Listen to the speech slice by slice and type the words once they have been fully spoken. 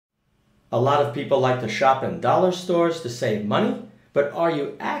A lot of people like to shop in dollar stores to save money, but are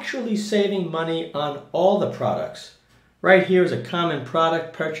you actually saving money on all the products? Right here is a common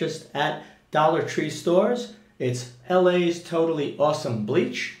product purchased at Dollar Tree stores. It's LA's Totally Awesome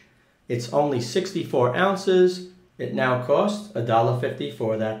Bleach. It's only 64 ounces. It now costs $1.50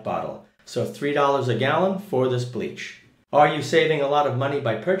 for that bottle. So $3 a gallon for this bleach. Are you saving a lot of money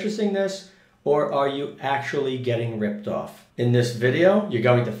by purchasing this, or are you actually getting ripped off? In this video, you're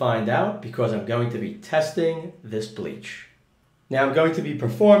going to find out because I'm going to be testing this bleach. Now I'm going to be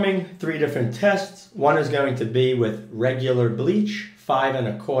performing 3 different tests. One is going to be with regular bleach,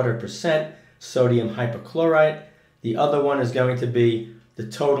 5.25% sodium hypochlorite. The other one is going to be the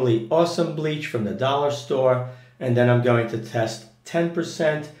Totally Awesome Bleach from the dollar store. And then I'm going to test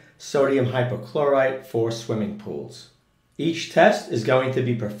 10% sodium hypochlorite for swimming pools. Each test is going to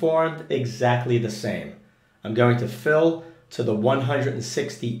be performed exactly the same. I'm going to fill to the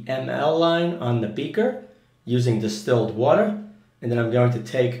 160 ml line on the beaker using distilled water, and then I'm going to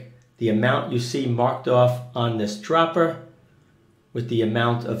take the amount you see marked off on this dropper with the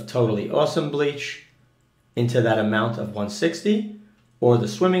amount of Totally Awesome Bleach into that amount of 160, or the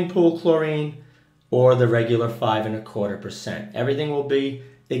swimming pool chlorine, or the regular 5.25%. Everything will be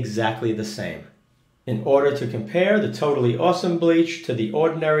exactly the same. In order to compare the Totally Awesome Bleach to the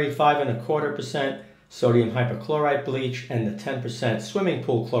ordinary 5.25% sodium hypochlorite bleach and the 10% swimming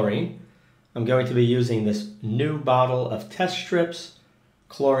pool chlorine, I'm going to be using this new bottle of test strips,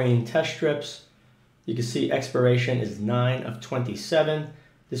 chlorine test strips. You can see expiration is 9 of 27.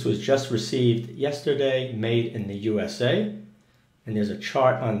 This was just received yesterday, made in the USA. And there's a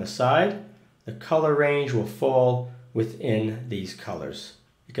chart on the side. The color range will fall within these colors.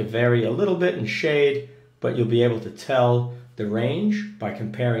 It can vary a little bit in shade, but you'll be able to tell the range by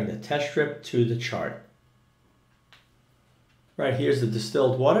comparing the test strip to the chart. Right, here's the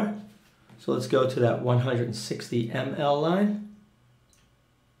distilled water. So let's go to that 160 ml line.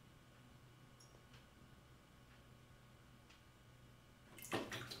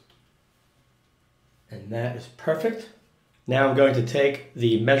 And that is perfect. Now I'm going to take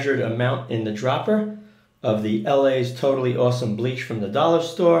the measured amount in the dropper of the LA's Totally Awesome Bleach from the dollar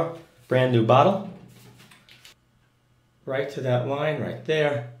store, brand new bottle. Right to that line right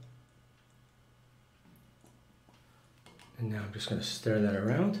there. And now I'm just going to stir that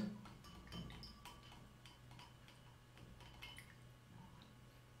around.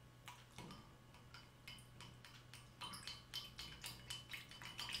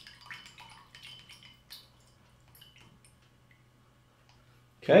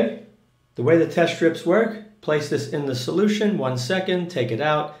 Okay, the way the test strips work, place this in the solution, 1 second, take it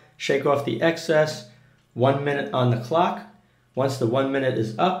out, shake off the excess, 1 minute on the clock. Once the 1 minute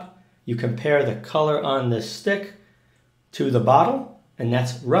is up, you compare the color on this stick to the bottle, and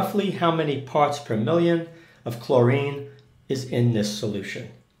that's roughly how many parts per million of chlorine is in this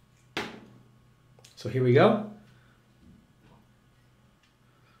solution. So here we go.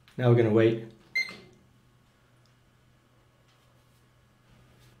 Now we're going to wait.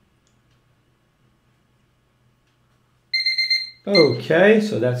 Okay,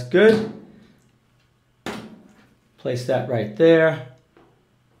 so that's good. Place that right there.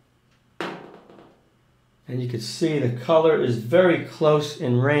 And you can see the color is very close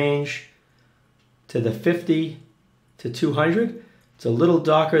in range to the 50 to 200. It's a little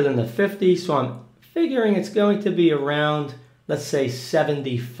darker than the 50, so I'm figuring it's going to be around, let's say,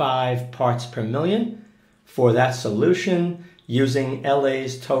 75 parts per million for that solution using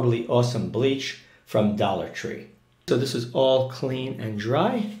LA's Totally Awesome Bleach from Dollar Tree. So this is all clean and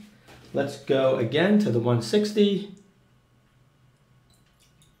dry. Let's go again to the 160.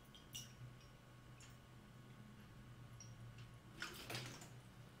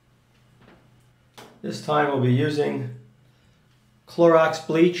 This time we'll be using Clorox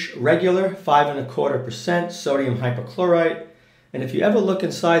Bleach regular, 5.25% sodium hypochlorite. And if you ever look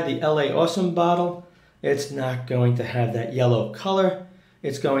inside the LA Awesome bottle, it's not going to have that yellow color.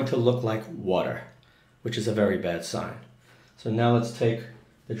 It's going to look like water, which is a very bad sign. So now let's take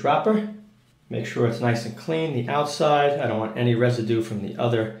the dropper, make sure it's nice and clean, the outside. I don't want any residue from the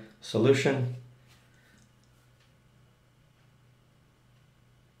other solution.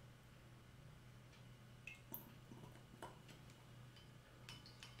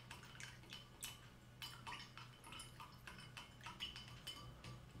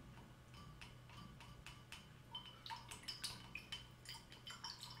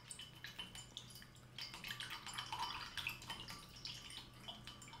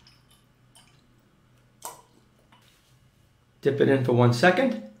 Dip it in for 1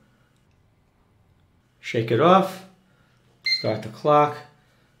 second. Shake it off. Start the clock.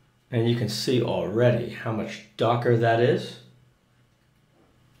 And you can see already how much darker that is.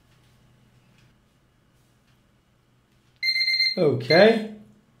 Okay.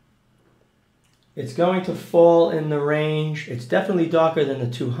 It's going to fall in the range. It's definitely darker than the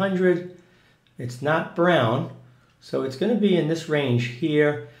 200. It's not brown, so it's going to be in this range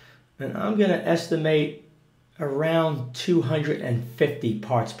here. And I'm going to estimate around 250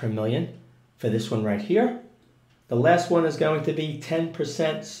 parts per million for this one right here. The last one is going to be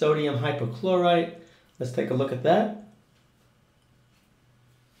 10% sodium hypochlorite. Let's take a look at that.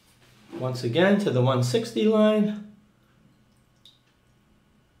 Once again to the 160 line.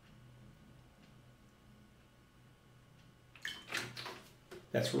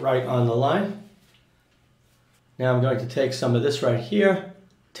 That's right on the line. Now I'm going to take some of this right here,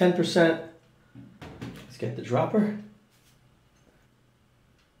 10%. Let's get the dropper.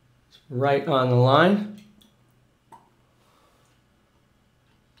 It's right on the line.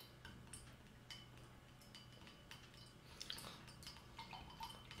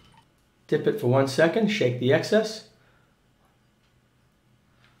 Dip it for 1 second, shake the excess.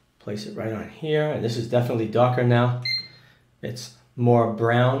 Place it right on here, and this is definitely darker now. It's more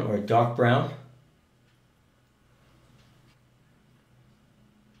brown or dark brown.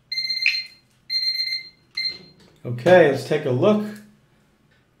 Okay, let's take a look.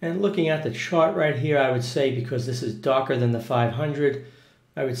 And looking at the chart right here, I would say because this is darker than the 500,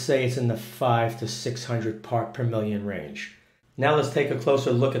 I would say it's in the 500 to 600 part per million range. Now let's take a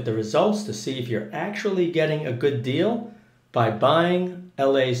closer look at the results to see if you're actually getting a good deal by buying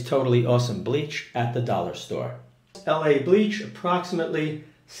LA's Totally Awesome Bleach at the dollar store. LA Bleach, approximately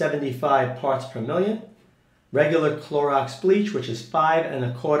 75 parts per million. Regular Clorox Bleach, which is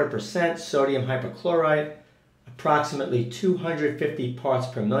 5.25% sodium hypochlorite, approximately 250 parts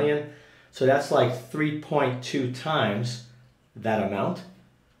per million. So that's like 3.2 times that amount.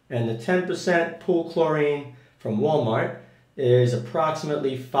 And the 10% pool chlorine from Walmart is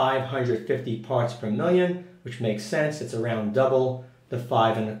approximately 550 parts per million, which makes sense. It's around double the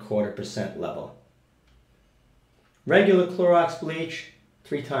 5.25% level. Regular Clorox Bleach,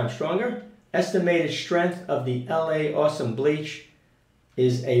 3 times stronger. Estimated strength of the LA Awesome Bleach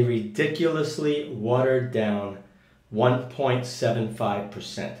is a ridiculously watered down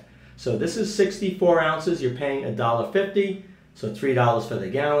 1.75%. So this is 64 ounces. You're paying $1.50, so $3 for the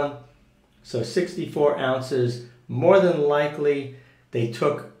gallon. So 64 ounces. More than likely, they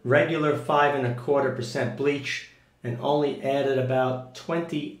took regular 5.25% bleach and only added about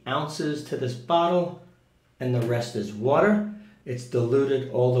 20 ounces to this bottle, and the rest is water. It's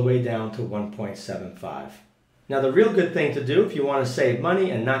diluted all the way down to 1.75. Now, the real good thing to do if you want to save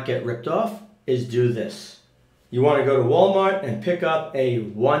money and not get ripped off is do this. You want to go to Walmart and pick up a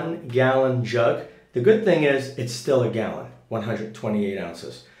 1 gallon jug. The good thing is it's still a gallon, 128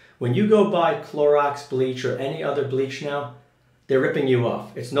 ounces. When you go buy Clorox bleach or any other bleach now, they're ripping you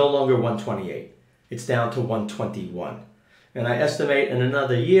off. It's no longer 128. It's down to 121. And I estimate in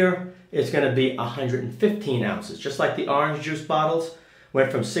another year, it's going to be 115 ounces. Just like the orange juice bottles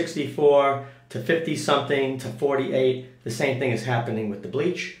went from 64 to 50 something to 48. The same thing is happening with the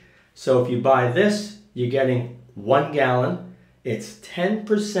bleach. So if you buy this, you're getting 1 gallon. It's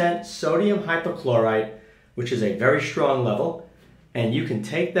 10% sodium hypochlorite, which is a very strong level. And you can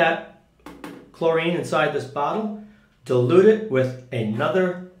take that chlorine inside this bottle, dilute it with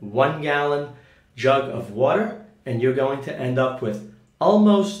another 1 gallon jug of water, and you're going to end up with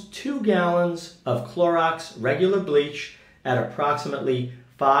almost 2 gallons of Clorox regular bleach at approximately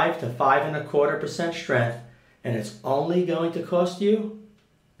 5 to 5.25% strength, and it's only going to cost you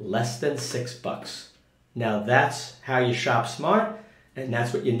less than $6. Now that's how you shop smart, and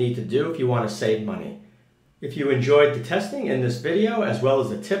that's what you need to do if you want to save money. If you enjoyed the testing in this video, as well as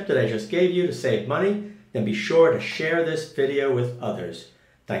the tip that I just gave you to save money, then be sure to share this video with others.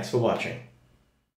 Thanks for watching.